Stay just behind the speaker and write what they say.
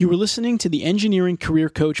You were listening to the Engineering Career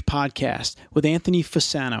Coach podcast with Anthony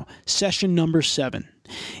Fasano, session number 7.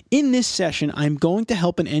 In this session, I'm going to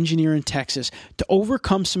help an engineer in Texas to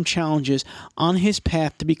overcome some challenges on his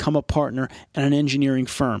path to become a partner at an engineering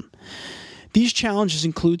firm. These challenges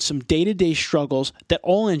include some day-to-day struggles that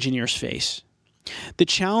all engineers face. The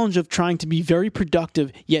challenge of trying to be very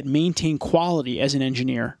productive yet maintain quality as an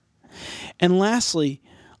engineer. And lastly,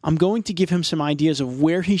 I'm going to give him some ideas of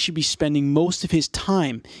where he should be spending most of his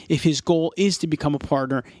time if his goal is to become a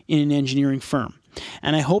partner in an engineering firm.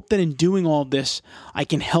 And I hope that in doing all this, I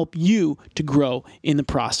can help you to grow in the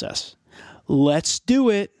process. Let's do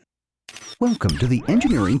it. Welcome to the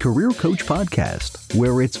Engineering Career Coach podcast,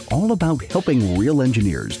 where it's all about helping real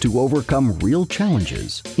engineers to overcome real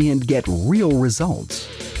challenges and get real results.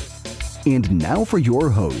 And now for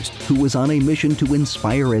your host, who is on a mission to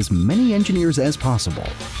inspire as many engineers as possible,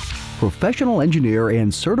 professional engineer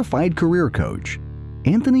and certified career coach,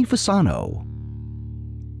 Anthony Fasano.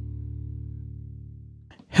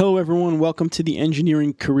 Hello, everyone. Welcome to the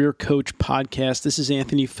Engineering Career Coach podcast. This is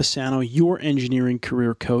Anthony Fasano, your engineering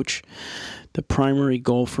career coach. The primary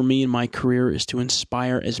goal for me in my career is to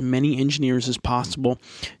inspire as many engineers as possible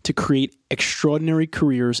to create extraordinary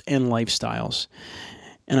careers and lifestyles.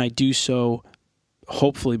 And I do so,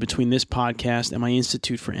 hopefully, between this podcast and my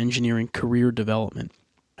Institute for Engineering Career Development.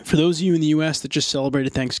 For those of you in the U.S. that just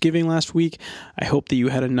celebrated Thanksgiving last week, I hope that you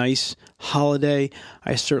had a nice holiday.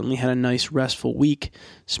 I certainly had a nice restful week,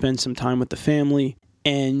 spent some time with the family,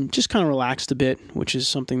 and just kind of relaxed a bit, which is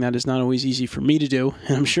something that is not always easy for me to do.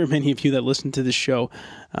 And I'm sure many of you that listen to this show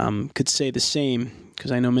could say the same,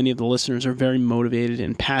 because I know many of the listeners are very motivated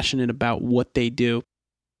and passionate about what they do.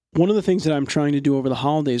 One of the things that I'm trying to do over the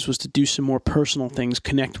holidays was to do some more personal things,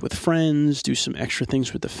 connect with friends, do some extra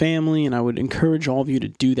things with the family, and I would encourage all of you to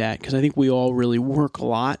do that because I think we all really work a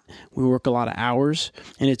lot. We work a lot of hours,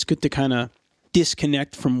 and it's good to kind of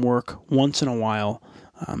disconnect from work once in a while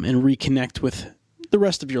and reconnect with the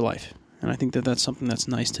rest of your life. And I think that that's something that's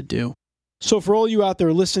nice to do. So for all you out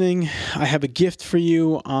there listening, I have a gift for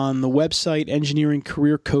you on the website,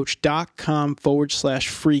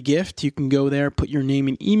 engineeringcareercoach.com/free gift. You can go there, put your name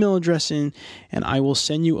and email address in, and I will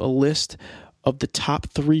send you a list of the top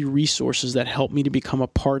 3 resources that helped me to become a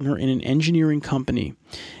partner in an engineering company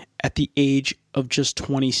at the age of just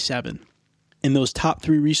 27. And those top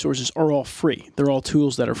 3 resources are all free. They're all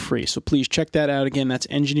tools that are free. So please check that out. Again, that's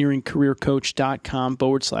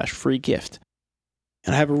engineeringcareercoach.com/free gift.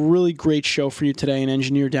 And I have a really great show for you today, an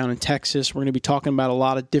engineer down in Texas. We're going to be talking about a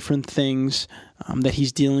lot of different things that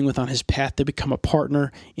he's dealing with on his path to become a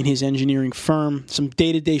partner in his engineering firm, some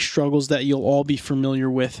day-to-day struggles that you'll all be familiar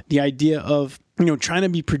with, the idea of trying to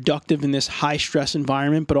be productive in this high-stress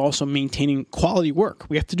environment, but also maintaining quality work.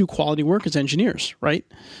 We have to do quality work as engineers, right?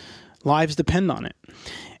 Lives depend on it.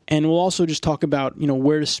 And we'll also just talk about,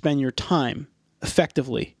 where to spend your time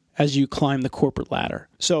effectively as you climb the corporate ladder.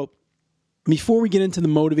 So before we get into the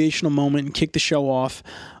motivational moment and kick the show off,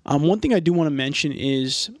 one thing I do want to mention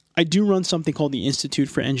is I do run something called the Institute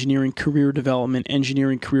for Engineering Career Development,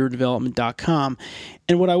 engineeringcareerdevelopment.com.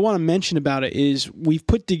 And what I want to mention about it is we've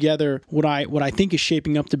put together what I think is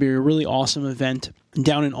shaping up to be a really awesome event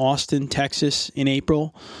down in Austin, Texas in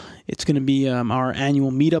April. It's going to be our annual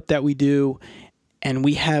meetup that we do. And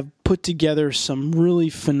we have put together some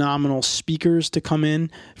really phenomenal speakers to come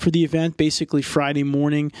in for the event. Basically, Friday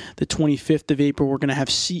morning, the 25th of April, we're going to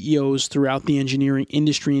have CEOs throughout the engineering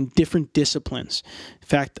industry in different disciplines. In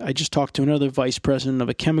fact, I just talked to another vice president of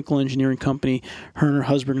a chemical engineering company. Her and her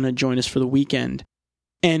husband are going to join us for the weekend.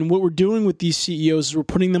 And what we're doing with these CEOs is we're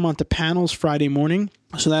putting them onto panels Friday morning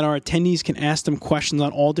so that our attendees can ask them questions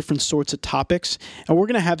on all different sorts of topics. And we're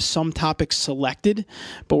going to have some topics selected,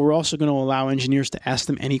 but we're also going to allow engineers to ask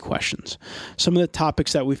them any questions. Some of the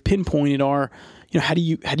topics that we've pinpointed are, how do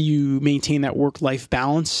you maintain that work-life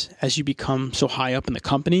balance as you become so high up in the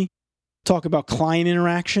company? Talk about client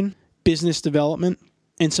interaction, business development,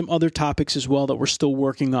 and some other topics as well that we're still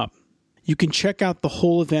working up. You can check out the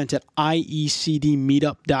whole event at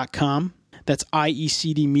iecdmeetup.com. That's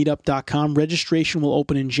iecdmeetup.com. Registration will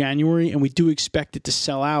open in January, and we do expect it to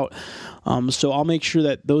sell out. So I'll make sure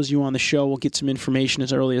that those of you on the show will get some information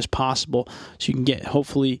as early as possible so you can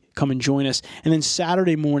hopefully come and join us. And then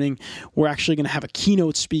Saturday morning, we're actually going to have a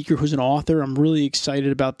keynote speaker who's an author. I'm really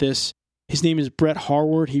excited about this. His name is Brett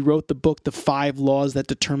Harward. He wrote the book, The 5 Laws That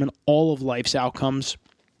Determine All of Life's Outcomes.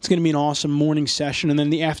 It's going to be an awesome morning session. And then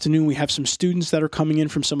in the afternoon, we have some students that are coming in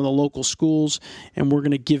from some of the local schools, and we're going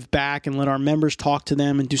to give back and let our members talk to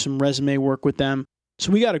them and do some resume work with them.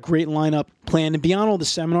 So we got a great lineup planned. And beyond all the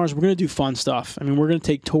seminars, we're going to do fun stuff. I mean, we're going to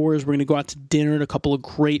take tours. We're going to go out to dinner at a couple of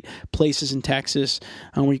great places in Texas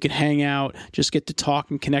where you can hang out, just get to talk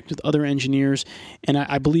and connect with other engineers. And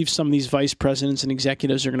I believe some of these vice presidents and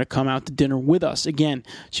executives are going to come out to dinner with us again,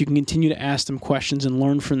 so you can continue to ask them questions and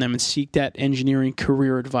learn from them and seek that engineering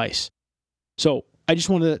career advice. So I just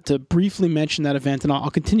wanted to briefly mention that event, and I'll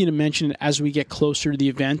continue to mention it as we get closer to the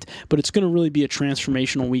event, but it's going to really be a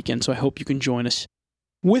transformational weekend, so I hope you can join us.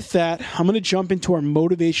 With that, I'm going to jump into our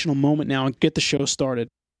motivational moment now and get the show started.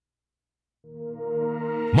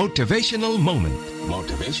 Motivational moment.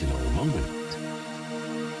 Motivational moment.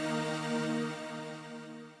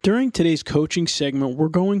 During today's coaching segment, we're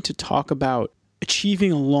going to talk about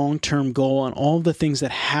achieving a long-term goal and all of the things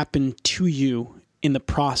that happen to you in the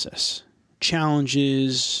process.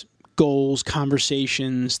 Challenges, goals,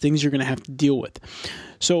 conversations, things you're going to have to deal with.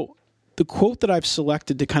 So the quote that I've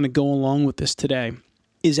selected to kind of go along with this today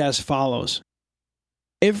is as follows.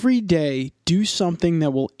 Every day, do something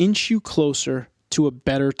that will inch you closer to a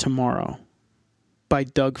better tomorrow, by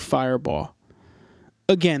Doug Firebaugh.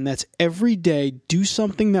 Again, that's every day, do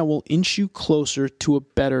something that will inch you closer to a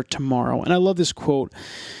better tomorrow. And I love this quote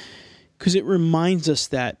because it reminds us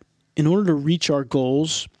that in order to reach our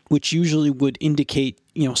goals, which usually would indicate,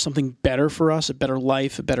 something better for us, a better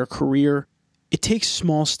life, a better career, it takes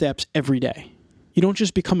small steps every day. You don't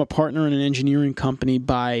just become a partner in an engineering company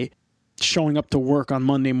by showing up to work on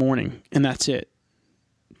Monday morning and that's it.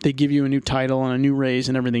 They give you a new title and a new raise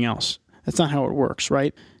and everything else. That's not how it works,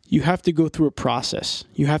 right? You have to go through a process.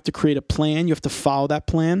 You have to create a plan. You have to follow that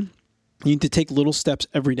plan. You need to take little steps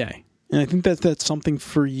every day. And I think that's something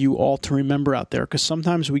for you all to remember out there, because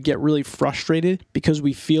sometimes we get really frustrated because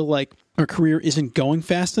we feel like our career isn't going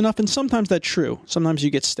fast enough. And sometimes that's true. Sometimes you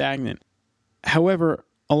get stagnant. However,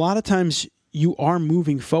 a lot of times you are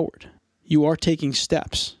moving forward. You are taking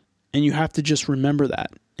steps. And you have to just remember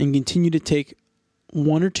that and continue to take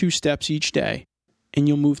 1 or 2 steps each day, and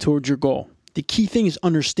you'll move towards your goal. The key thing is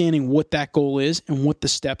understanding what that goal is and what the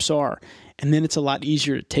steps are. And then it's a lot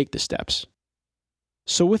easier to take the steps.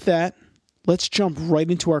 So with that, let's jump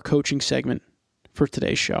right into our coaching segment for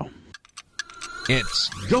today's show. It's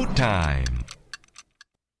go time.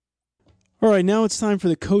 All right, now it's time for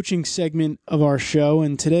the coaching segment of our show.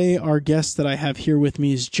 And today our guest that I have here with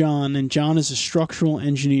me is John. And John is a structural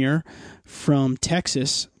engineer from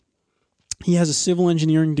Texas. He has a civil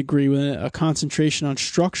engineering degree with a concentration on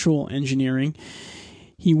structural engineering.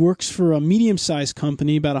 He works for a medium-sized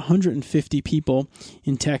company, about 150 people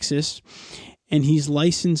in Texas. And he's a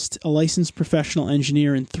licensed professional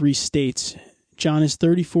engineer in 3 states. John is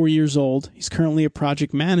 34 years old. He's currently a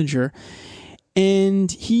project manager. And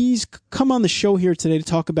he's come on the show here today to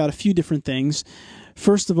talk about a few different things.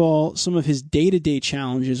 First of all, some of his day-to-day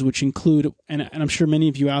challenges, which include, and I'm sure many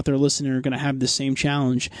of you out there listening are going to have the same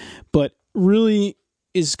challenge, but really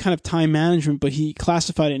is kind of time management, but he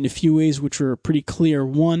classified it in a few ways which were pretty clear.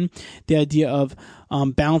 One, the idea of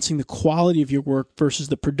balancing the quality of your work versus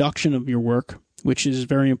the production of your work, which is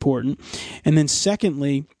very important. And then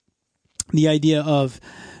secondly, the idea of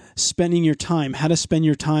spending your time, how to spend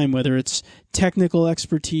your time, whether it's technical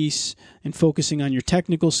expertise and focusing on your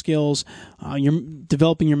technical skills, you're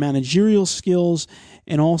developing your managerial skills,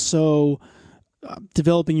 and also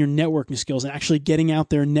developing your networking skills and actually getting out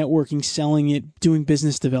there, networking, selling it, doing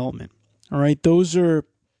business development. All right,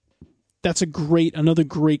 that's another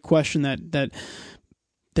great question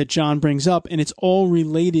that John brings up, and it's all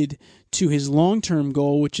related to his long-term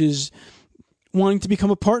goal, which is wanting to become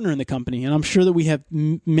a partner in the company. And I'm sure that we have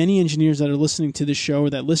many engineers that are listening to this show or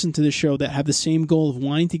that listen to this show that have the same goal of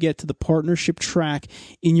wanting to get to the partnership track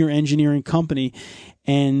in your engineering company.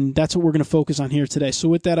 And that's what we're going to focus on here today. So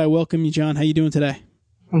with that, I welcome you, John. How you doing today?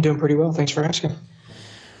 I'm doing pretty well. Thanks for asking.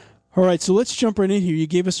 All right, so let's jump right in here. You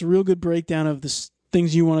gave us a real good breakdown of the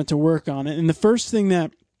things you wanted to work on. And the first thing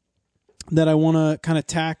that I want to kind of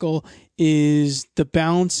tackle is the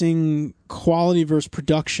balancing quality versus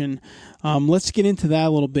production. Let's get into that a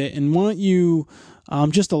little bit. And why don't you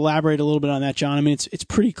just elaborate a little bit on that, John? I mean, it's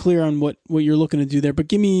pretty clear on what you're looking to do there, but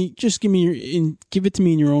give it to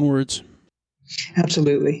me in your own words.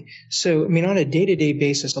 Absolutely. So, I mean, on a day-to-day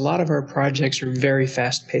basis, a lot of our projects are very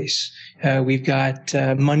fast-paced. We've got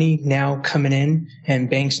money now coming in and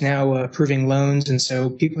banks now approving loans. And so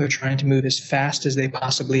people are trying to move as fast as they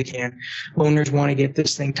possibly can. Owners want to get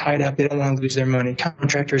this thing tied up. They don't want to lose their money.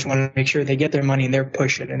 Contractors want to make sure they get their money and they're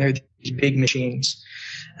pushing, and they're these big machines.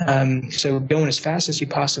 So going as fast as you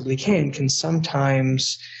possibly can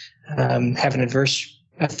sometimes have an adverse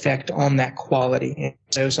effect on that quality. And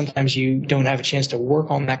so sometimes you don't have a chance to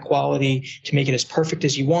work on that quality to make it as perfect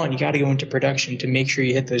as you want. You got to go into production to make sure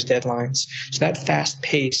you hit those deadlines. So that fast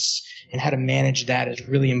pace and how to manage that is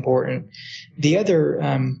really important. The other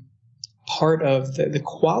part of the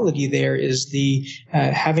quality there is the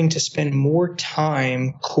having to spend more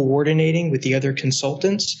time coordinating with the other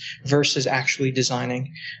consultants versus actually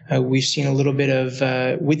designing. We've seen a little bit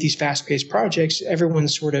of, with these fast-paced projects,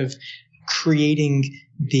 everyone's sort of creating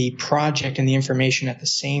the project and the information at the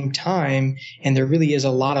same time, and there really is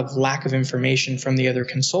a lot of lack of information from the other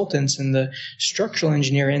consultants, and the structural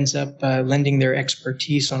engineer ends up lending their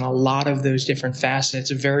expertise on a lot of those different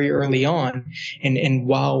facets very early on. And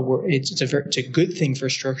while it's a good thing for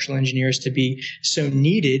structural engineers to be so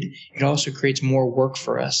needed, it also creates more work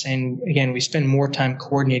for us. And again, we spend more time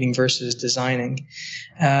coordinating versus designing.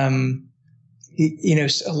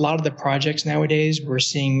 A lot of the projects nowadays, we're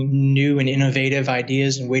seeing new and innovative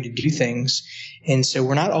ideas and way to do things. And so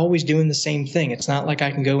we're not always doing the same thing. It's not like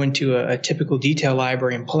I can go into a typical detail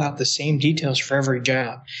library and pull out the same details for every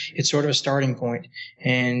job. It's sort of a starting point.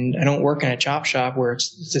 And I don't work in a chop shop where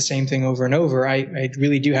it's the same thing over and over. I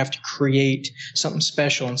really do have to create something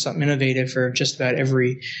special and something innovative for just about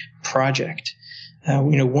every project.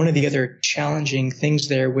 One of the other challenging things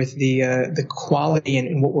there with the quality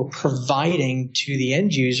and what we're providing to the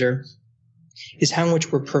end user is how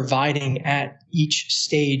much we're providing at each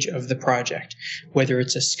stage of the project, whether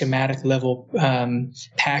it's a schematic level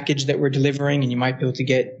package that we're delivering and you might be able to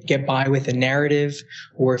get by with a narrative,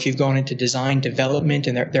 or if you've gone into design development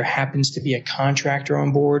and there happens to be a contractor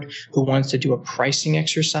on board who wants to do a pricing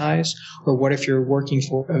exercise, or what if you're working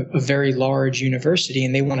for a very large university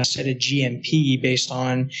and they want to set a GMP based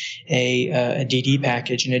on a DD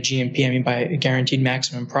package. And a GMP, I mean by a guaranteed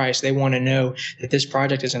maximum price. They want to know that this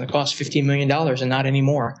project is going to cost $15 million and not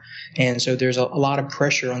anymore. And so there's a lot of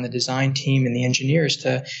pressure on the design team and the engineers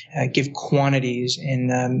to give quantities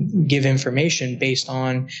and give information based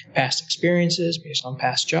on past experiences, based on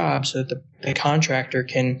past jobs, so that the contractor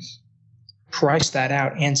can price that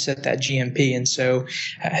out and set that GMP. And so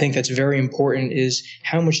I think that's very important, is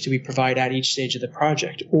how much do we provide at each stage of the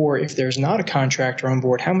project? Or if there's not a contractor on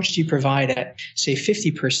board, how much do you provide at, say,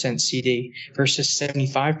 50% CD versus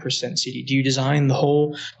 75% CD? Do you design the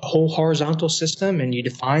whole horizontal system and you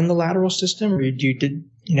define the lateral system, or what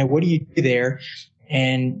do you do there?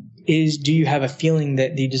 And do you have a feeling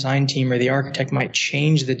that the design team or the architect might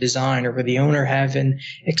change the design, or will the owner have an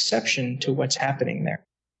exception to what's happening there?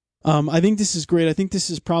 I think this is great. I think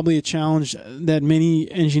this is probably a challenge that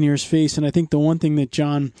many engineers face. And I think the one thing that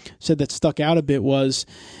John said that stuck out a bit was,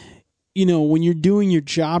 when you're doing your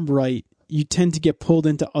job right, you tend to get pulled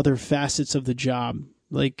into other facets of the job.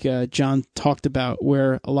 Like John talked about,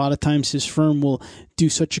 where a lot of times his firm will do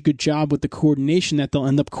such a good job with the coordination that they'll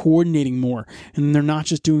end up coordinating more. And they're not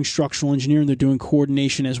just doing structural engineering, they're doing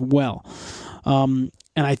coordination as well.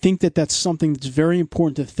 And I think that that's something that's very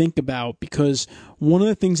important to think about, because one of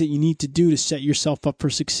the things that you need to do to set yourself up for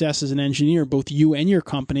success as an engineer, both you and your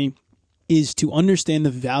company, is to understand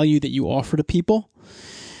the value that you offer to people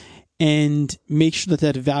and make sure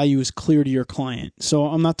that value is clear to your client. So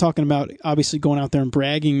I'm not talking about obviously going out there and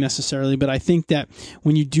bragging necessarily, but I think that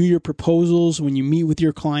when you do your proposals, when you meet with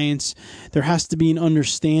your clients, there has to be an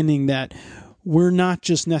understanding that we're not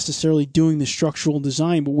just necessarily doing the structural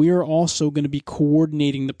design, but we are also going to be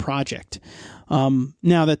coordinating the project.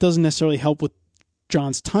 Now, that doesn't necessarily help with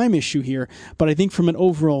John's time issue here, but I think from an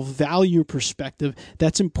overall value perspective,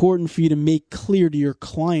 that's important for you to make clear to your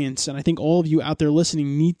clients. And I think all of you out there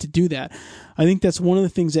listening need to do that. I think that's one of the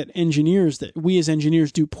things that we as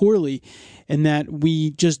engineers do poorly, and that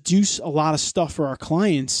we just do a lot of stuff for our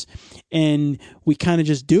clients and we kind of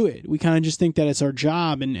just do it. We kind of just think that it's our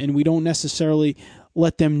job, and we don't necessarily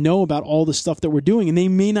let them know about all the stuff that we're doing, and they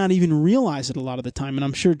may not even realize it a lot of the time. And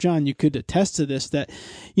I'm sure, John, you could attest to this, that,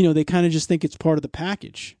 they kind of just think it's part of the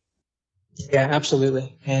package. Yeah,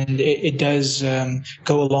 absolutely. And it does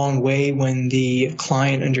go a long way when the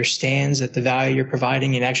client understands that the value you're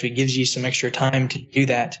providing, and actually gives you some extra time to do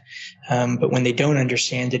that. But when they don't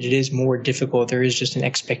understand it, it is more difficult. There is just an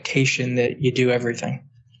expectation that you do everything.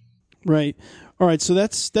 Right. All right, so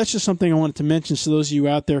that's just something I wanted to mention, so those of you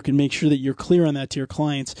out there can make sure that you're clear on that to your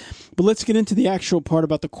clients. But let's get into the actual part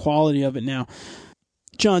about the quality of it now.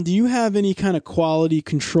 John, do you have any kind of quality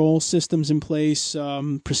control systems in place,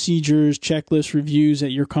 procedures, checklists, reviews at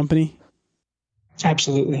your company?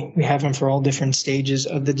 Absolutely. We have them for all different stages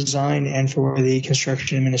of the design and for the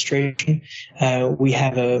construction administration. We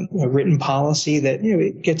have a written policy that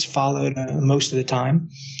it gets followed most of the time.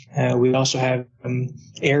 We also have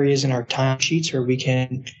areas in our timesheets where we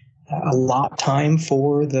can allot time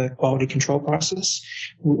for the quality control process,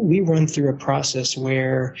 we run through a process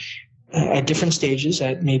where at different stages,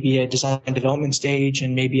 at maybe a design and development stage,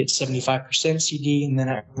 and maybe at 75% CD, and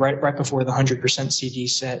then right before the 100% CD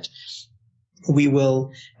set, we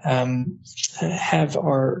will have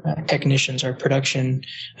our technicians, our production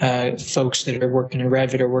folks that are working in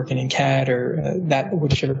Revit or working in CAD or that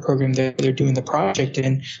whichever program they're doing the project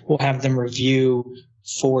in, we'll have them review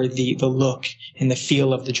for the look and the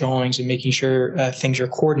feel of the drawings and making sure things are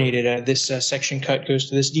coordinated. This section cut goes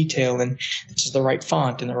to this detail, and this is the right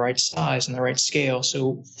font and the right size and the right scale.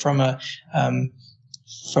 So from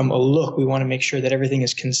a look, we want to make sure that everything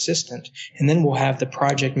is consistent. And then we'll have the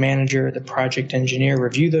project manager, the project engineer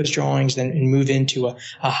review those drawings and move into a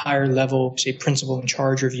higher level, say, principal in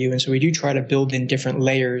charge review. And so we do try to build in different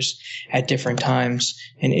layers at different times.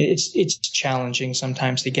 And it's challenging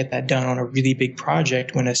sometimes to get that done on a really big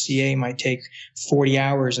project when a CA might take 40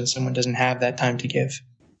 hours and someone doesn't have that time to give.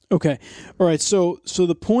 Okay. All right. So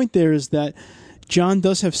the point there is that John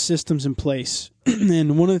does have systems in place.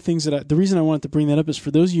 And one of the things the reason I wanted to bring that up is for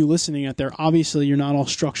those of you listening out there, obviously you're not all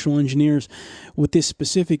structural engineers with this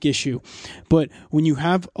specific issue. But when you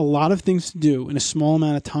have a lot of things to do in a small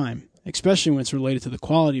amount of time, especially when it's related to the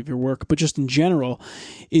quality of your work, but just in general,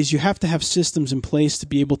 is you have to have systems in place to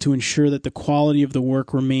be able to ensure that the quality of the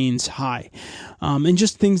work remains high. And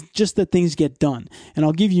just that things get done. And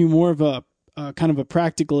I'll give you more of a kind of a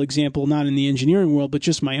practical example, not in the engineering world, but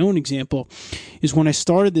just my own example, is when I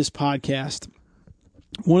started this podcast,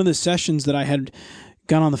 one of the sessions that I had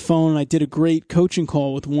got on the phone, and I did a great coaching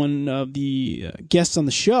call with one of the guests on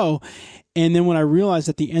the show. And then what I realized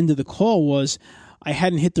at the end of the call was I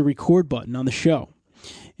hadn't hit the record button on the show.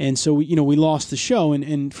 And so, we lost the show.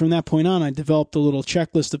 And from that point on, I developed a little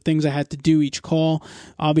checklist of things I had to do each call.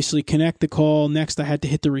 Obviously, connect the call. Next, I had to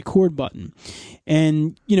hit the record button.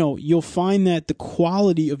 And, you'll find that the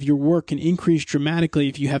quality of your work can increase dramatically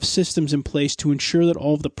if you have systems in place to ensure that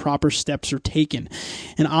all of the proper steps are taken.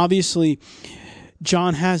 And obviously,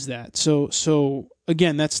 John has that. So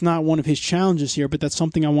again, that's not one of his challenges here, but that's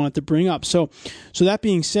something I wanted to bring up. So that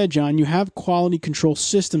being said, John, you have quality control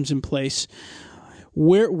systems in place.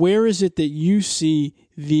 Where is it that you see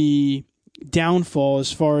the downfall as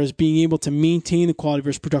far as being able to maintain the quality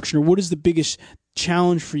versus production, or what is the biggest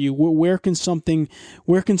challenge for you? Where can something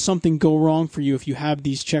go wrong for you if you have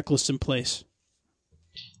these checklists in place?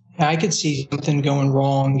 I could see something going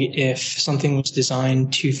wrong if something was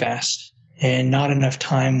designed too fast and not enough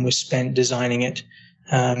time was spent designing it.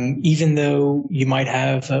 Even though you might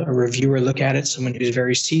have a reviewer look at it, someone who's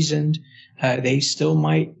very seasoned, they still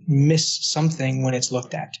might miss something when it's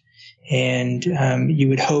looked at. And you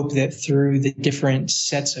would hope that through the different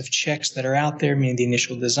sets of checks that are out there, meaning the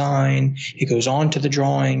initial design, it goes on to the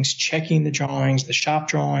drawings, checking the drawings, the shop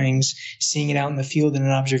drawings, seeing it out in the field in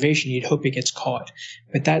an observation, you'd hope it gets caught.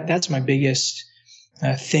 But that's my biggest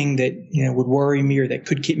thing that would worry me or that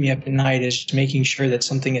could keep me up at night, is making sure that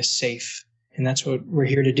something is safe. And that's what we're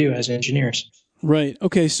here to do as engineers. Right.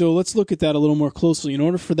 Okay, so let's look at that a little more closely. In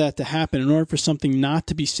order for that to happen, in order for something not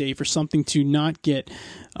to be safe or something to not get,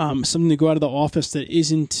 something to go out of the office that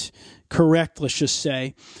isn't correct, let's just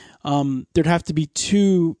say, there'd have to be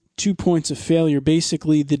two points of failure.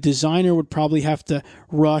 Basically, the designer would probably have to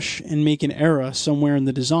rush and make an error somewhere in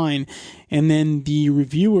the design, and then the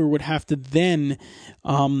reviewer would have to then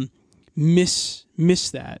miss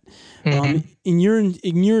that. Mm-hmm. In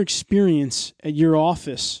your experience at your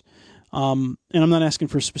office, and I'm not asking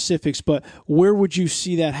for specifics, but where would you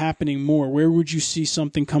see that happening more? Where would you see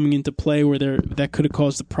something coming into play where that could have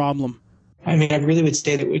caused the problem? I mean, I really would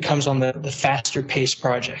say that it comes on the faster paced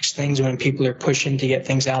projects, things when people are pushing to get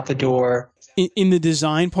things out the door. In the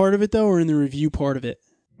design part of it, though, or in the review part of it?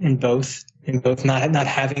 In both, not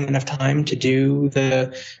having enough time to do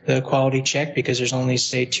the quality check because there's only,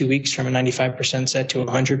 say, 2 weeks from a 95% set to a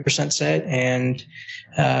 100% set. And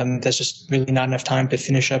that's just really not enough time to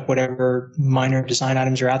finish up whatever minor design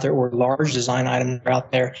items are out there or large design items are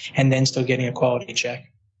out there, and then still getting a quality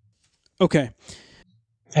check. Okay.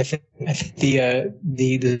 I think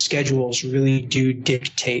the schedules really do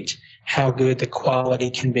dictate how good the quality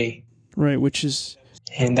can be. Right, which is...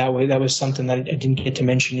 And that was something that I didn't get to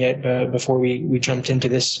mention yet before we jumped into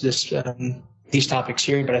these topics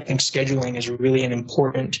here. But I think scheduling is really an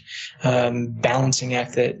important balancing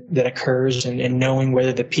act that occurs, and knowing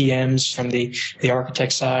whether the PMs from the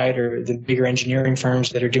architect side or the bigger engineering firms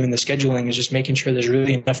that are doing the scheduling is just making sure there's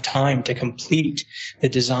really enough time to complete the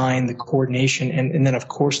design, the coordination, and then, of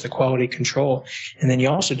course, the quality control. And then you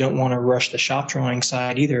also don't want to rush the shop drawing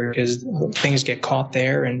side either, because things get caught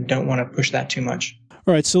there, and don't want to push that too much. All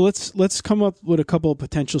All right, so let's come up with a couple of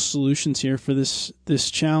potential solutions here for this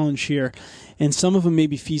challenge here, and some of them may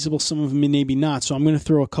be feasible, some of them may be not. So I'm going to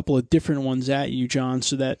throw a couple of different ones at you, John,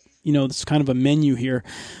 so that it's kind of a menu here.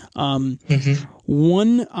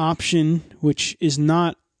 One option, which is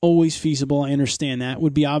not always feasible, I understand that,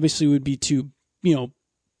 would be to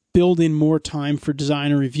build in more time for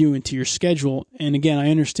design and review into your schedule. And again,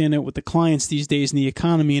 I understand that with the clients these days and the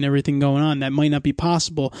economy and everything going on, that might not be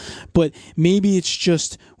possible. But maybe it's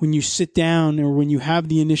just when you sit down or when you have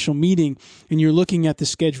the initial meeting and you're looking at the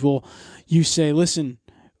schedule, you say, listen,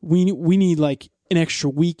 we need like an extra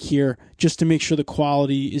week here just to make sure the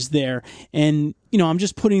quality is there. And, I'm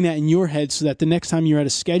just putting that in your head so that the next time you're at a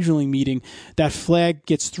scheduling meeting, that flag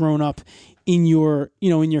gets thrown up in your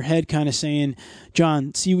head, kind of saying,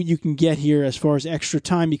 John, see what you can get here as far as extra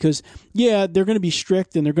time, because they're going to be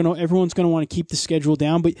strict and everyone's going to want to keep the schedule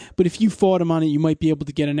down. But if you fought them on it, you might be able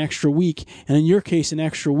to get an extra week. And in your case, an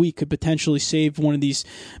extra week could potentially save one of these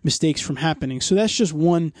mistakes from happening. So that's just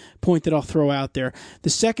one point that I'll throw out there. The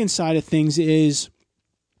second side of things is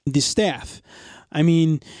the staff. I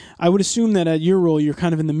mean, I would assume that at your role, you're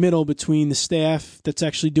kind of in the middle between the staff that's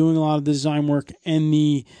actually doing a lot of the design work and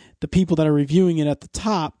the people that are reviewing it at the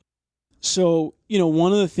top. So,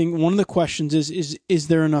 one of the questions is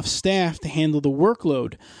there enough staff to handle the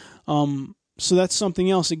workload? So that's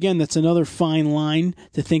something else. Again, that's another fine line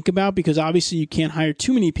to think about, because obviously you can't hire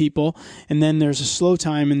too many people and then there's a slow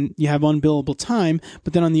time and you have unbillable time.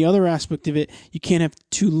 But then on the other aspect of it, you can't have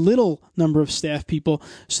too little number of staff people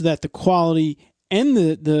so that the quality and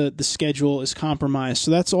the schedule is compromised.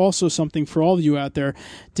 So that's also something for all of you out there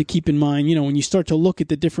to keep in mind, when you start to look at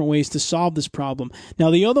the different ways to solve this problem.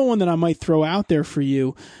 Now, the other one that I might throw out there for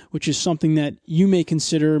you, which is something that you may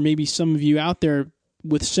consider, maybe some of you out there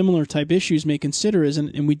with similar type issues may consider, is,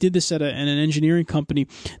 and we did this at an engineering company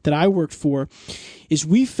that I worked for, is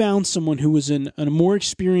we found someone who was a more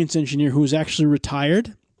experienced engineer who was actually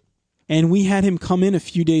retired. And we had him come in a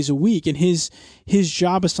few days a week, and his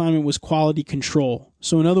job assignment was quality control.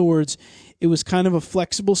 So in other words, it was kind of a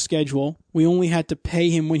flexible schedule. We only had to pay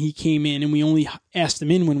him when he came in, and we only asked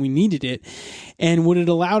him in when we needed it. And what it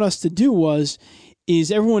allowed us to do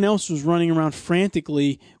is everyone else was running around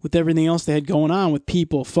frantically with everything else they had going on with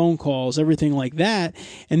people, phone calls, everything like that.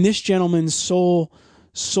 And this gentleman's sole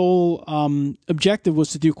objective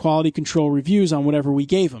was to do quality control reviews on whatever we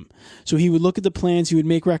gave him. So he would look at the plans, he would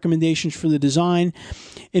make recommendations for the design,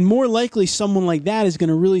 and more likely someone like that is going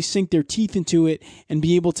to really sink their teeth into it and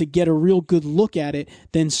be able to get a real good look at it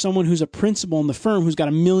than someone who's a principal in the firm who's got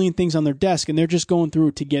a million things on their desk and they're just going through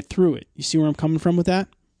it to get through it. You see where I'm coming from with that?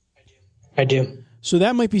 I do. So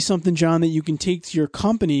that might be something, John, that you can take to your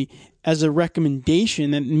company as a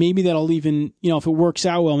recommendation, and maybe that'll even, if it works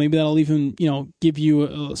out well, maybe that'll even, give you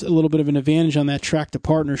a little bit of an advantage on that track to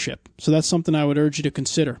partnership. So that's something I would urge you to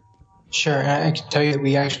consider. Sure. I can tell you that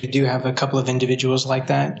we actually do have a couple of individuals like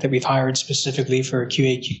that we've hired specifically for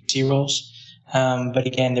QA/QC roles. But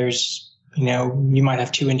again, there's, you might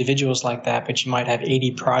have two individuals like that, but you might have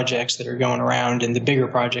 80 projects that are going around, and the bigger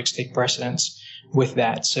projects take precedence with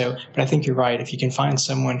that. So, but I think you're right. If you can find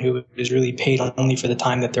someone who is really paid only for the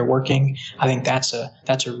time that they're working, I think that's a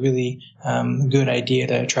really good idea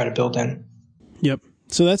to try to build in. Yep.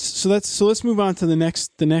 So let's move on to the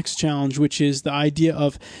next challenge, which is the idea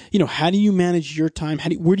of, how do you manage your time?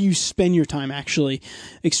 Where do you spend your time actually,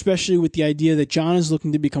 especially with the idea that John is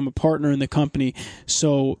looking to become a partner in the company.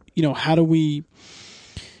 So, how do we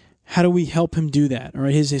help him do that? All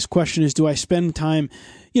right. His question is, do I spend time,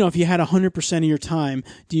 if you had 100% of your time,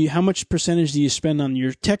 how much percentage do you spend on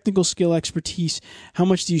your technical skill expertise? How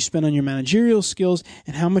much do you spend on your managerial skills?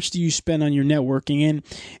 And how much do you spend on your networking?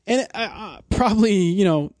 And probably,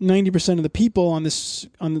 90% of the people on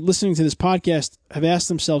listening to this podcast have asked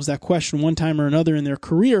themselves that question one time or another in their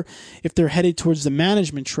career if they're headed towards the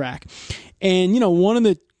management track. And, one of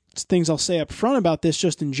the things I'll say up front about this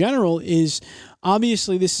just in general is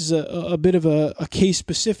obviously this is a bit of a case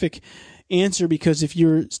specific answer, because if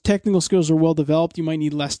your technical skills are well developed, you might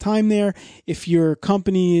need less time there. If your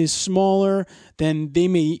company is smaller, then they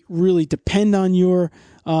may really depend on your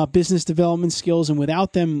business development skills, and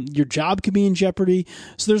without them, your job could be in jeopardy.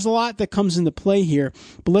 So there's a lot that comes into play here.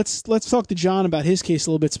 But let's talk to John about his case a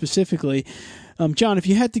little bit specifically. John, if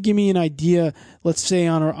you had to give me an idea, let's say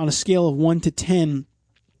on a scale of 1 to 10,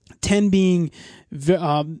 10 being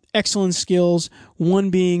excellent skills, 1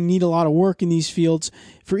 being need a lot of work in these fields.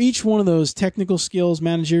 For each one of those technical skills,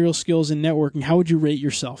 managerial skills, and networking, how would you rate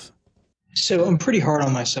yourself? So I'm pretty hard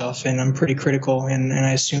on myself and I'm pretty critical, and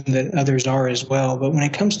I assume that others are as well. But when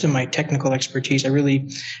it comes to my technical expertise, I really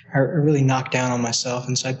knock down on myself.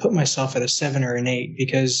 And so I put myself at a 7 or an 8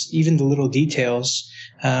 because even the little details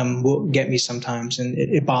will get me sometimes, and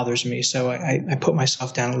it bothers me. So I put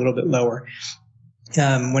myself down a little bit lower.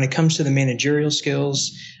 When it comes to the managerial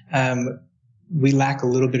skills, we lack a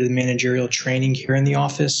little bit of managerial training here in the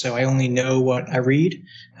office. So I only know what I read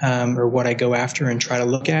or what I go after and try to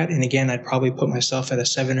look at. And again, I'd probably put myself at a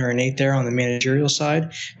 7 or an 8 there on the managerial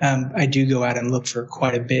side. I do go out and look for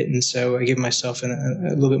quite a bit. And so I give myself a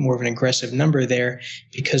little bit more of an aggressive number there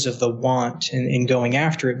because of the want and going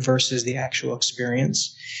after it versus the actual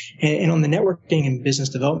experience. And on the networking and business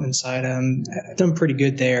development side, I've done pretty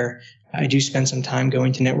good there. I do spend some time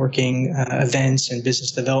going to networking events and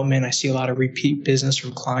business development. I see a lot of repeat business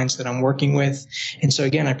from clients that I'm working with. And so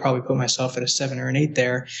again, I probably put myself at a 7 or an 8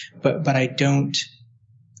 there, but I don't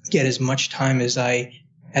get as much time as I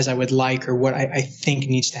would like, or what I think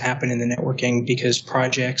needs to happen in the networking, because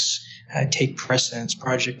projects take precedence.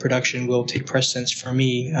 Project production will take precedence for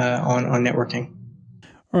me on networking.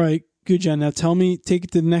 All right. Good, John. Now take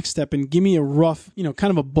it to the next step and give me a rough, kind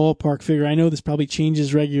of a ballpark figure. I know this probably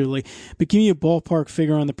changes regularly, but give me a ballpark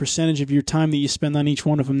figure on the percentage of your time that you spend on each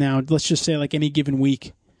one of them now. Let's just say like any given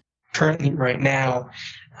week. Currently, right now,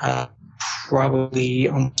 probably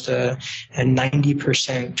almost a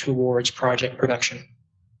 90% towards project production,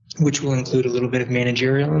 which will include a little bit of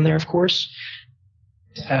managerial in there, of course.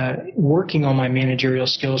 Working on my managerial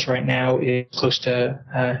skills right now is close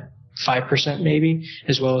to 5% maybe,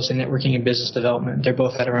 as well as the networking and business development. They're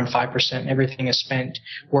both at around 5%. Everything is spent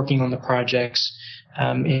working on the projects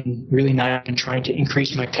and really not even trying to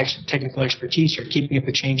increase my technical expertise or keeping up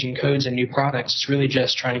with changing codes and new products. It's really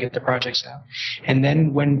just trying to get the projects out. And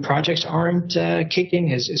then when projects aren't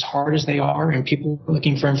kicking as hard as they are and people are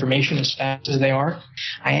looking for information as fast as they are,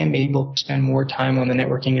 I am able to spend more time on the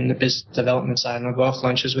networking and the business development side. And I'll go off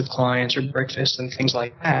lunches with clients or breakfasts and things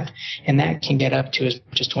like that. And that can get up to as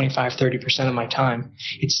much as 25-30% of my time.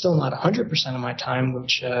 It's still not 100% of my time,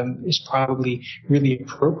 which is probably really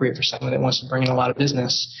appropriate for someone that wants to bring in a lot of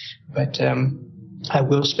business, but I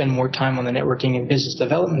will spend more time on the networking and business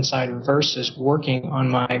development side versus working on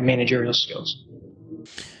my managerial skills.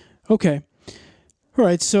 Okay. All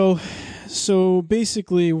right. So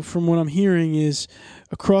basically from what I'm hearing is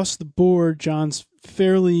across the board, John's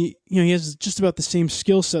fairly, he has just about the same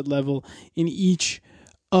skill set level in each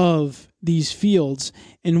of these fields.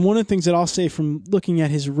 And one of the things that I'll say from looking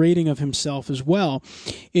at his rating of himself as well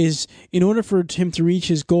is in order for him to reach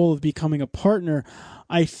his goal of becoming a partner,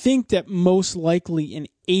 I think that most likely an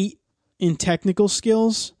 8 in technical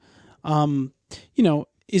skills,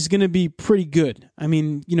 is going to be pretty good. I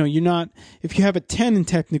mean, if you have a 10 in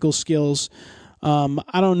technical skills,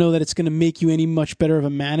 I don't know that it's going to make you any much better of a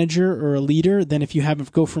manager or a leader than if you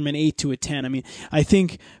go from an 8 to a 10. I mean, I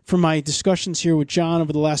think from my discussions here with John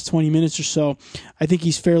over the last 20 minutes or so, I think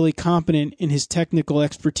he's fairly competent in his technical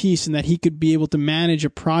expertise and that he could be able to manage a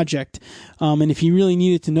project. And if he really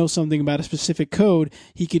needed to know something about a specific code,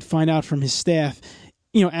 he could find out from his staff,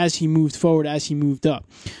 as he moved forward, as he moved up.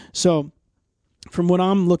 So from what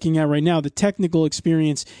I'm looking at right now, the technical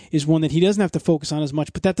experience is one that he doesn't have to focus on as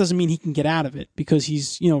much, but that doesn't mean he can get out of it because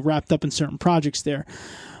he's, wrapped up in certain projects there.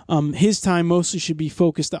 His time mostly should be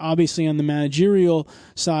focused, obviously, on the managerial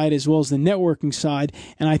side as well as the networking side.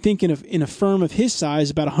 And I think in a firm of his size,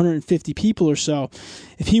 about 150 people or so,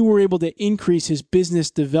 if he were able to increase his business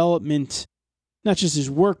development, not just his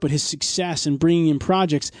work, but his success in bringing in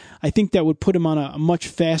projects, I think that would put him on a much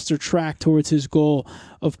faster track towards his goal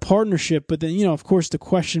of partnership. But then, of course, the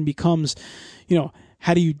question becomes,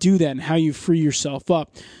 how do you do that and how you free yourself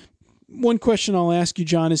up? One question I'll ask you,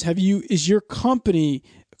 John, is your company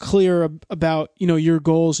clear about, your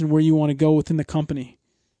goals and where you want to go within the company?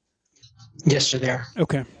 Yes, sir, they are.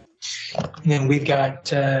 Okay. And then we've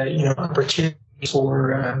got, opportunities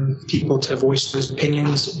for people to voice those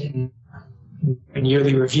opinions in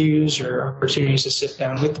yearly reviews or opportunities to sit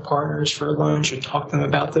down with the partners for lunch and talk to them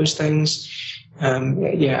about those things.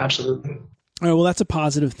 Yeah, absolutely. All right, well, that's a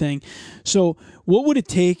positive thing. So what would it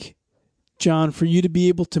take, John, for you to be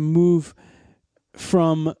able to move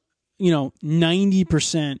from,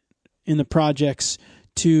 90% in the projects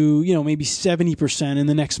to, maybe 70% in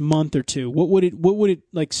the next month or two? What would it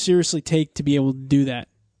like seriously take to be able to do that?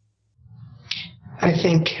 I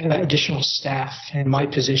think additional staff in my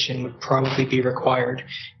position would probably be required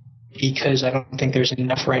because I don't think there's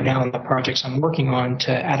enough right now in the projects I'm working on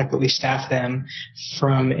to adequately staff them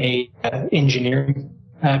from a engineering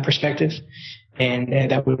perspective.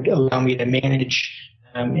 And that would allow me to manage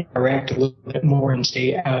interact a little bit more and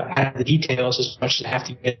stay out of the details as much as I have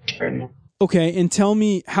to get right now. Okay, and tell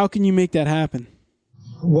me, how can you make that happen?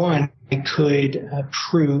 One, I could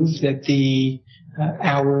prove that the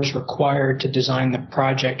hours required to design the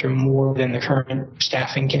project are more than the current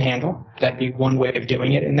staffing can handle. That'd be one way of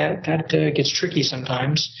doing it, and that gets tricky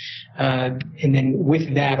sometimes. And then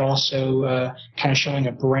with that, also kind of showing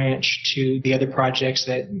a branch to the other projects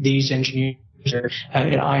that these engineers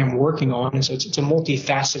and I am working on. And so it's a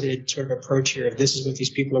multifaceted sort of approach here. If this is what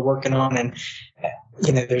these people are working on, and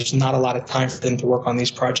there's not a lot of time for them to work on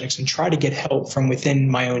these projects, and try to get help from within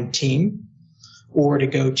my own team, or to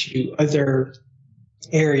go to other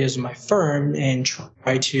areas of my firm and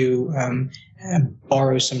try to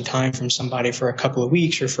borrow some time from somebody for a couple of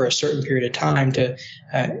weeks or for a certain period of time to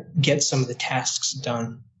get some of the tasks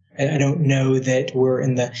done. I don't know that we're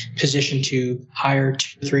in the position to hire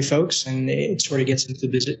 2 or 3 folks, and it sort of gets into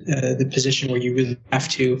the position where you really have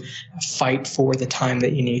to fight for the time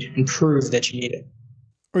that you need and prove that you need it.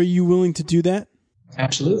 Are you willing to do that?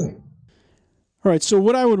 Absolutely. All right, so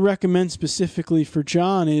what I would recommend specifically for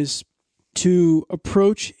John is to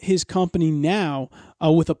approach his company now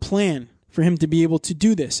with a plan for him to be able to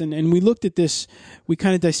do this. And we looked at this, we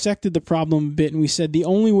kind of dissected the problem a bit, and we said the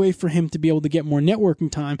only way for him to be able to get more networking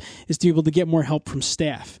time is to be able to get more help from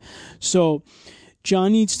staff. So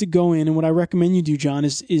John needs to go in, and what I recommend you do, John,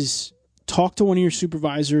 is talk to one of your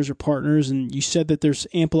supervisors or partners, and you said that there's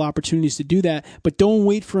ample opportunities to do that, but don't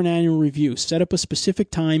wait for an annual review. Set up a specific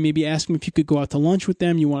time, maybe ask them if you could go out to lunch with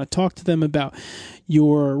them. You want to talk to them about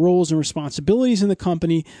your roles and responsibilities in the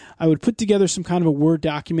company. I would put together some kind of a Word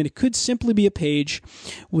document. It could simply be a page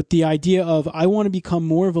with the idea of, I want to become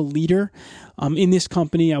more of a leader in this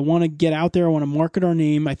company. I want to get out there. I want to market our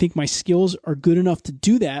name. I think my skills are good enough to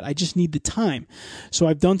do that. I just need the time. So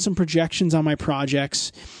I've done some projections on my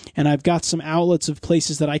projects, and I've got some outlets of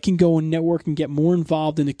places that I can go and network and get more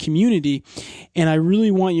involved in the community. And I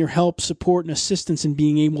really want your help, support, and assistance in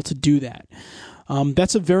being able to do that.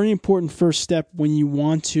 That's a very important first step when you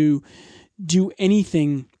want to do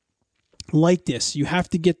anything like this. You have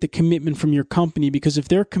to get the commitment from your company, because if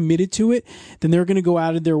they're committed to it, then they're going to go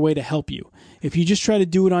out of their way to help you. If you just try to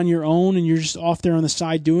do it on your own and you're just off there on the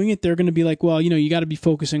side doing it, they're going to be like, well, you got to be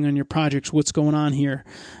focusing on your projects. What's going on here?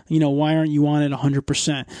 Why aren't you on it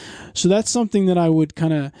 100%? So that's something that I would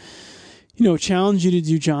kind of challenge you to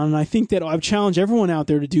do, John. And I think that I've challenged everyone out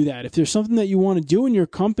there to do that. If there's something that you want to do in your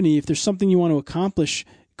company, if there's something you want to accomplish,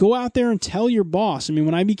 go out there and tell your boss. I mean,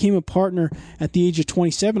 when I became a partner at the age of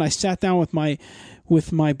 27, I sat down with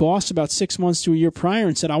my boss about 6 months to a year prior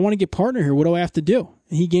and said, I want to get partner here. What do I have to do?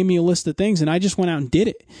 And he gave me a list of things, and I just went out and did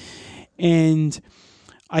it. And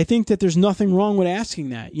I think that there's nothing wrong with asking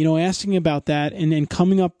that, asking about that and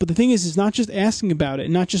coming up. But the thing is not just asking about it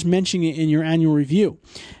and not just mentioning it in your annual review.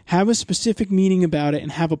 Have a specific meeting about it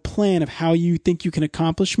and have a plan of how you think you can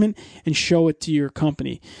accomplish it and show it to your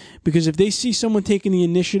company. Because if they see someone taking the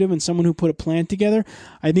initiative and someone who put a plan together,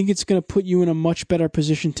 I think it's going to put you in a much better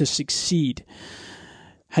position to succeed.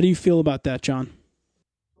 How do you feel about that, John?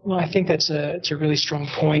 Well, I think it's a really strong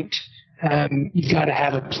point. You've got to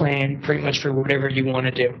have a plan pretty much for whatever you want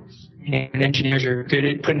to do. And engineers are good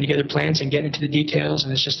at putting together plans and getting into the details,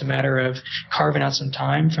 and it's just a matter of carving out some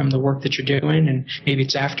time from the work that you're doing, and maybe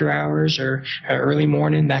it's after hours or early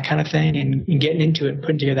morning, that kind of thing, and getting into it and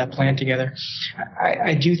putting together that plan together.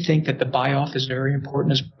 I do think that the buy-off is very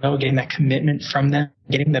important as well, getting that commitment from them,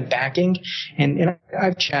 getting the backing. And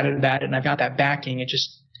I've chatted about it, and I've got that backing.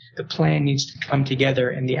 The plan needs to come together,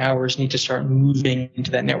 and the hours need to start moving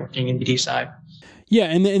into that networking and BD side. Yeah,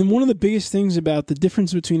 and one of the biggest things about the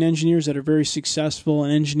difference between engineers that are very successful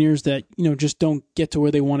and engineers that just don't get to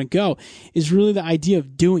where they want to go is really the idea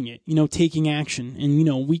of doing it, taking action.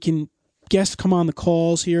 And we can guests come on the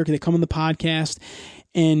calls here, they come on the podcast,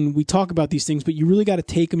 and we talk about these things, but you really got to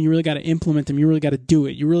take them, you really got to implement them, you really got to do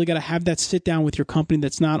it. You really got to have that sit down with your company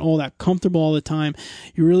that's not all that comfortable all the time.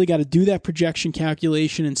 You really got to do that projection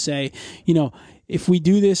calculation and say, if we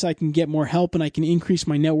do this, I can get more help and I can increase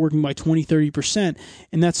my networking by 20, 30%.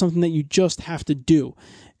 And that's something that you just have to do.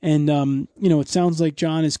 And, it sounds like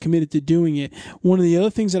John is committed to doing it. One of the other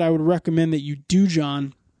things that I would recommend that you do,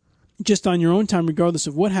 John, just on your own time, regardless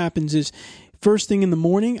of what happens, is first thing in the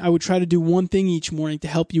morning, I would try to do one thing each morning to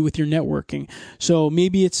help you with your networking. So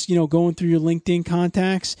maybe it's, going through your LinkedIn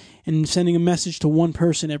contacts and sending a message to one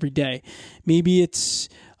person every day. Maybe it's,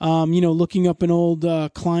 looking up an old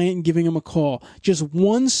client and giving them a call. Just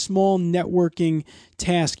one small networking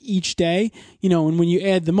task each day, and when you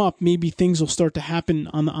add them up, maybe things will start to happen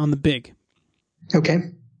on the big. Okay.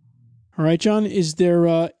 All right, John, is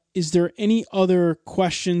there is there any other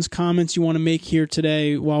questions, comments you want to make here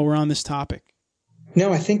today while we're on this topic?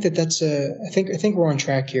 No, I think that's I think we're on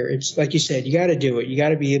track here. It's like you said, you got to do it. You got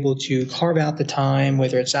to be able to carve out the time,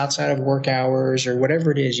 whether it's outside of work hours or whatever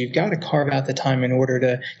it is. You've got to carve out the time in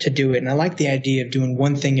order to do it. And I like the idea of doing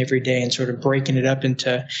one thing every day and sort of breaking it up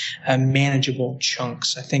into manageable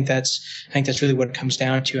chunks. I think that's really what it comes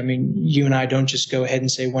down to. I mean, you and I don't just go ahead and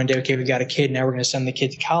say one day, okay, we got a kid, now we're going to send the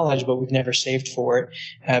kid to college, but we've never saved for it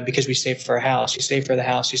because we saved for a house. You save for the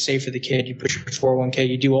house, you save for the kid, you push your 401k,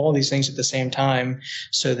 you do all these things at the same time,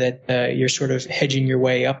 so that you're sort of hedging your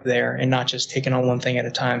way up there and not just taking on one thing at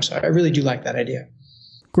a time. So I really do like that idea.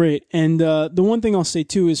 Great. And the one thing I'll say,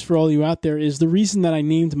 too, is for all you out there is the reason that I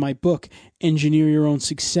named my book Engineer Your Own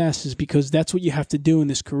Success is because that's what you have to do in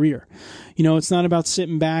this career. You know, it's not about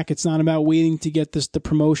sitting back. It's not about waiting to get the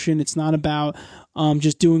promotion. It's not about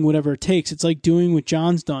just doing whatever it takes. It's like doing what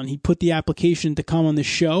John's done. He put the application to come on the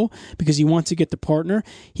show because he wants to get the partner.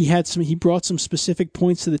 He brought some specific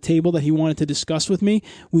points to the table that he wanted to discuss with me.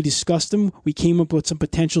 We discussed them. We came up with some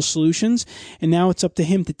potential solutions. And now it's up to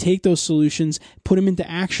him to take those solutions, put them into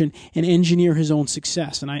action, and engineer his own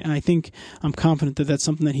success. And I think I'm confident that that's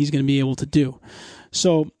something that he's going to be able to do.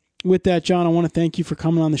 So with that, John, I want to thank you for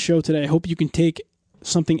coming on the show today. I hope you can take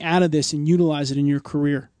something out of this and utilize it in your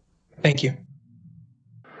career. Thank you.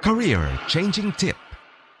 Career-changing tip.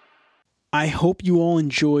 I hope you all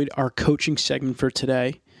enjoyed our coaching segment for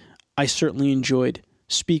today. I certainly enjoyed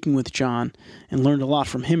speaking with John and learned a lot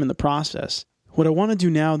from him in the process. What I want to do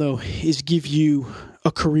now, though, is give you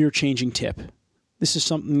a career-changing tip. This is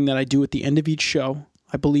something that I do at the end of each show.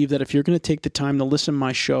 I believe that if you're going to take the time to listen to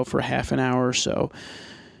my show for half an hour or so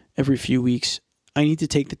every few weeks, I need to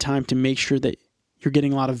take the time to make sure that you're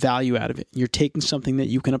getting a lot of value out of it. You're taking something that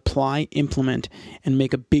you can apply, implement, and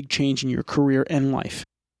make a big change in your career and life.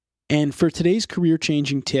 And for today's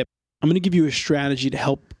career-changing tip, I'm going to give you a strategy to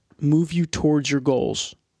help move you towards your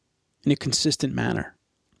goals in a consistent manner.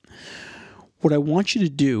 What I want you to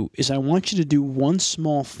do is I want you to do one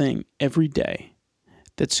small thing every day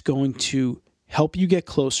that's going to help you get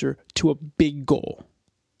closer to a big goal.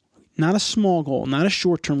 Not a small goal, not a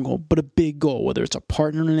short-term goal, but a big goal, whether it's a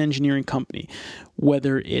partner in an engineering company,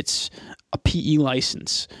 whether it's a PE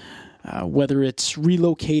license, whether it's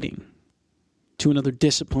relocating to another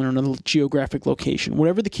discipline or another geographic location,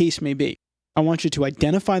 whatever the case may be. I want you to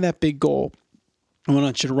identify that big goal. I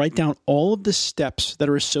want you to write down all of the steps that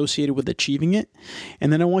are associated with achieving it,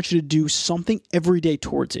 and then I want you to do something every day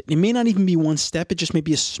towards it. It may not even be one step. It just may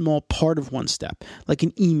be a small part of one step, like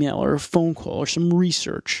an email or a phone call or some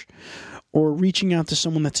research or reaching out to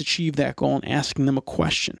someone that's achieved that goal and asking them a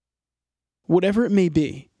question. Whatever it may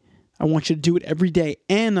be, I want you to do it every day,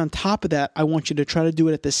 and on top of that, I want you to try to do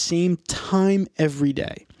it at the same time every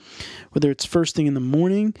day. Whether it's first thing in the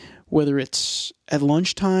morning, whether it's at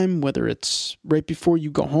lunchtime, whether it's right before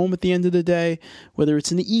you go home at the end of the day, whether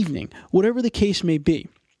it's in the evening, whatever the case may be.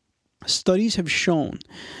 Studies have shown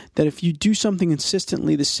that if you do something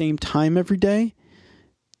consistently the same time every day,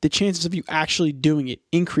 the chances of you actually doing it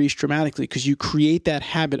increase dramatically because you create that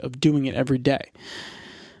habit of doing it every day.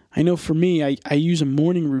 I know for me, I use a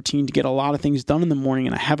morning routine to get a lot of things done in the morning,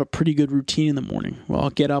 and I have a pretty good routine in the morning. Well, I'll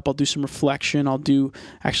get up, I'll do some reflection, I'll do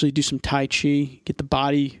some Tai Chi, get the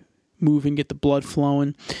body moving, get the blood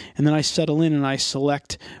flowing, and then I settle in and I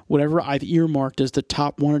select whatever I've earmarked as the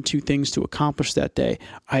top one or two things to accomplish that day.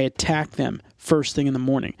 I attack them first thing in the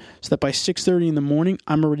morning, so that by 6:30 in the morning,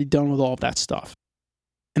 I'm already done with all of that stuff.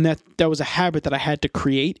 And that was a habit that I had to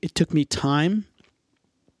create. It took me time.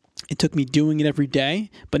 It took me doing it every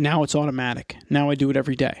day, but now it's automatic. Now I do it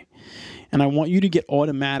every day. And I want you to get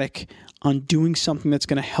automatic on doing something that's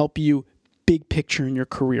going to help you big picture in your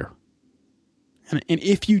career. And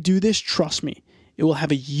if you do this, trust me, it will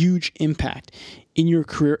have a huge impact in your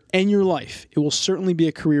career and your life. It will certainly be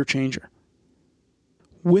a career changer.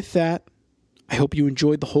 With that, I hope you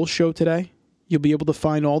enjoyed the whole show today. You'll be able to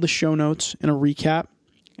find all the show notes and a recap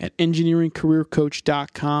at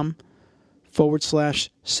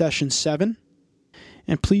engineeringcareercoach.com/session 7.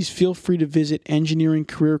 And please feel free to visit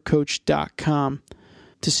engineeringcareercoach.com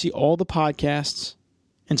to see all the podcasts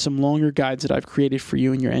and some longer guides that I've created for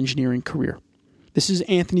you in your engineering career. This is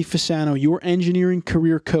Anthony Fasano, your engineering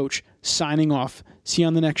career coach, signing off. See you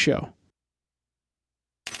on the next show.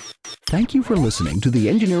 Thank you for listening to the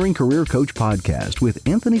Engineering Career Coach Podcast with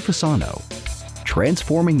Anthony Fasano.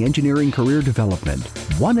 Transforming engineering career development,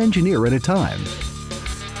 one engineer at a time.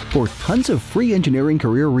 For tons of free engineering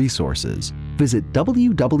career resources, visit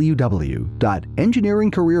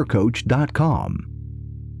www.engineeringcareercoach.com.